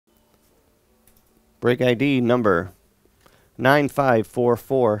Break ID number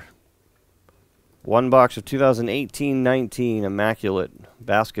 9544. One box of 2018-19 Immaculate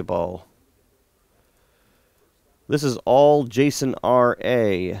basketball. This is all Jason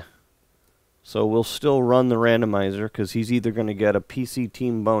R.A. So we'll still run the randomizer because he's either going to get a PC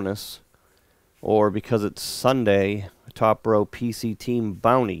team bonus or, because it's Sunday, a top row PC team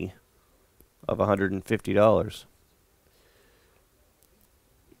bounty of $150.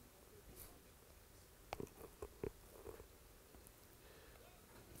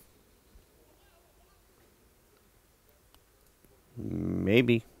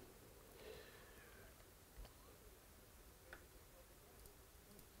 Maybe.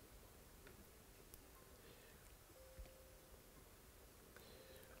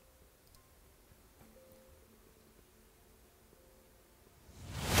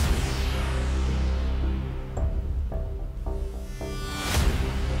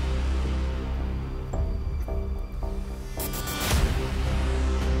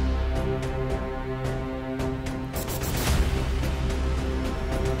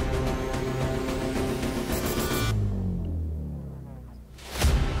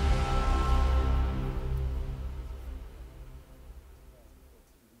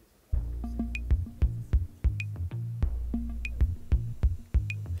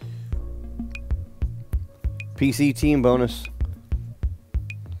 PC team bonus.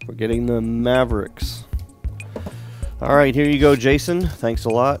 We're getting the Mavericks. All right, here you go, Jason. Thanks a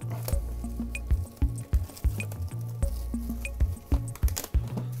lot.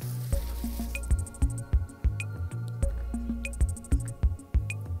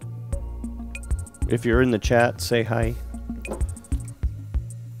 If you're in the chat, say hi.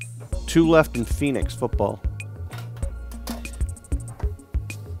 2 left in Phoenix football.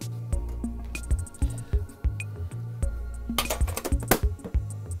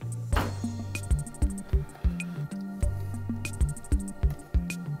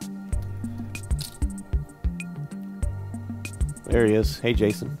 There he is. Hey,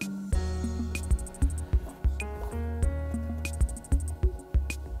 Jason.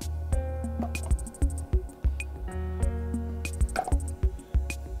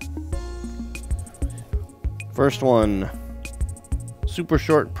 First one. Super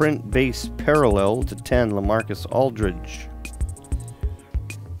short print base parallel to 10, LaMarcus Aldridge.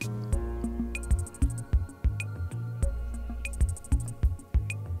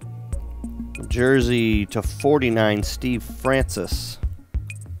 Jersey to 49, Steve Francis.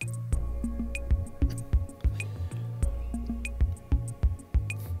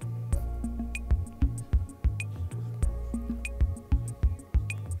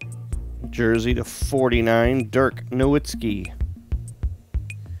 Jersey to 49, Dirk Nowitzki.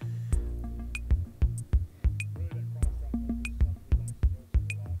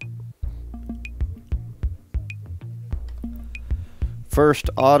 First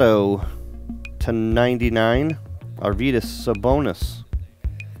auto to 99, Arvydas Sabonis.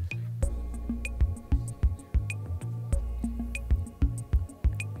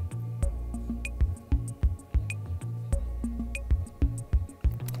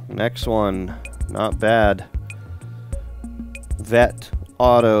 Next one, not bad. Vet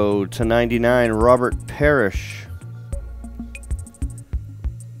auto to 99, Robert Parrish.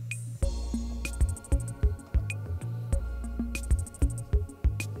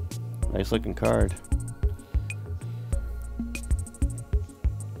 Nice looking card.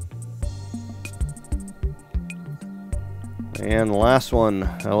 And the last one,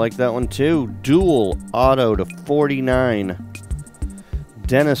 I like that one too. Dual auto to 49.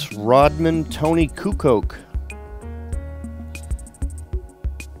 Dennis Rodman, Tony Kukoc.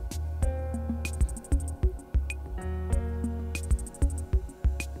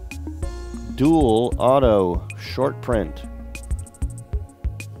 Dual auto, short print.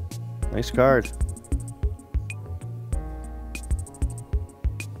 Nice card.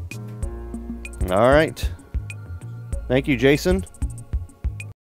 All right. Thank you, Jason.